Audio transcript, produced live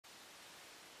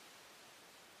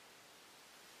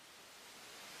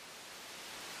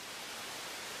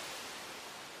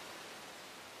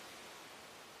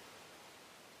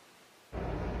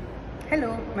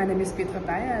Hello, my name is Petra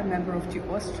Bayer, a member of the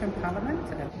Austrian Parliament.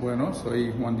 Bueno,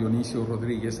 soy Juan Dionisio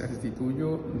Rodríguez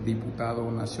Restituyo,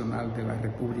 diputado nacional de la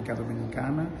República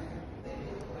Dominicana.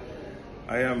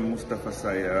 I am Mustafa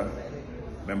Saya,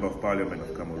 Member of Parliament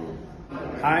of Cameroon.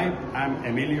 Hi, I'm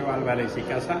Emilio Alvarez y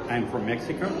Casa. I'm from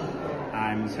Mexico.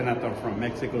 I'm senator from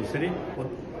Mexico City. But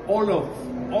all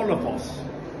of us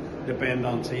depend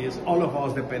on seas. All of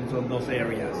us depends on those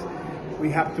areas.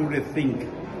 We have to rethink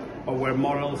our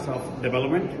models of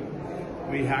development.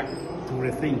 We have to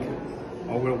rethink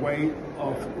our way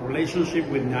of relationship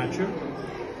with nature.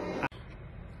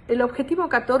 El objetivo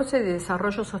 14 de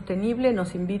desarrollo sostenible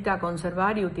nos invita a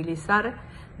conservar y utilizar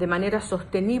de manera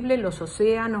sostenible los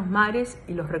océanos, mares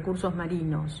y los recursos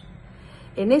marinos.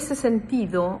 En ese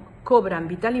sentido, cobran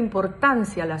vital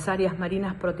importancia las áreas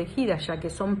marinas protegidas, ya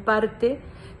que son parte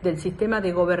del sistema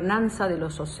de gobernanza de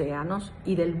los océanos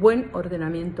y del buen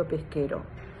ordenamiento pesquero.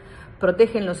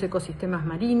 Protegen los ecosistemas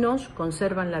marinos,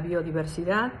 conservan la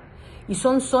biodiversidad y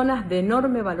son zonas de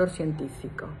enorme valor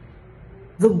científico.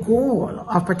 The goal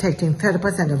of protecting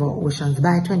 30% of our oceans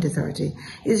by 2030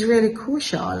 is really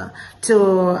crucial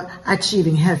to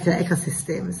achieving healthier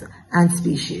ecosystems and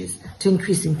species, to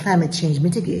increasing climate change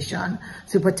mitigation,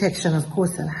 to protection of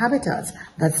coastal habitats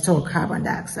that store carbon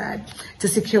dioxide, to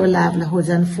secure livelihoods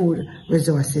and food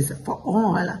resources for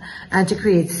all, and to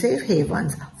create safe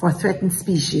havens for threatened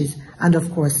species, and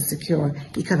of course to secure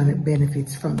economic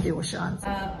benefits from the oceans.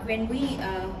 When we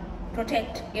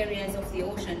protect areas of the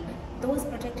ocean, those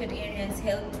protected areas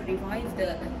help to revive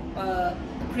the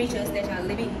creatures that are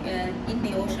living in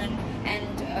the ocean,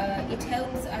 and it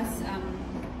helps us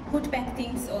put back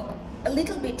things a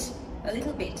little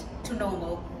bit to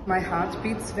normal. My heart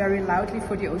beats very loudly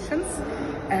for the oceans,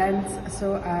 and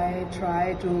so I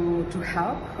try to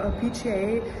help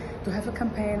PGA to have a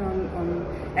campaign on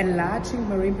enlarging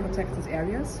marine protected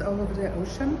areas all over the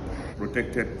ocean.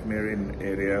 Protected marine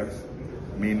areas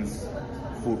means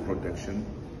food protection,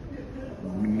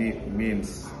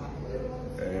 means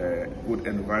good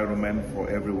environment for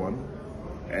everyone,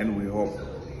 and we hope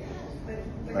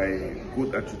by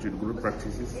good attitude, good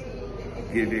practices,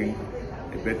 giving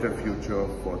a better future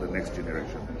for the next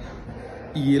generation.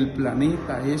 Y el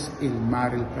planeta es el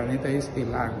mar, el planeta es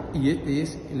el agua, y este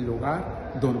es el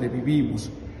lugar donde vivimos.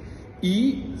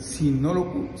 Y si no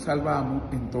lo salvamos,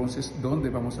 entonces, ¿dónde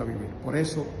vamos a vivir? Por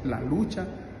eso la lucha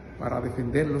para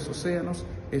defender los océanos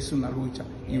es una lucha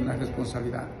y una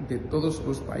responsabilidad de todos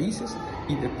los países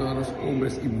y de todos los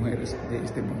hombres y mujeres de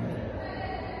este mundo.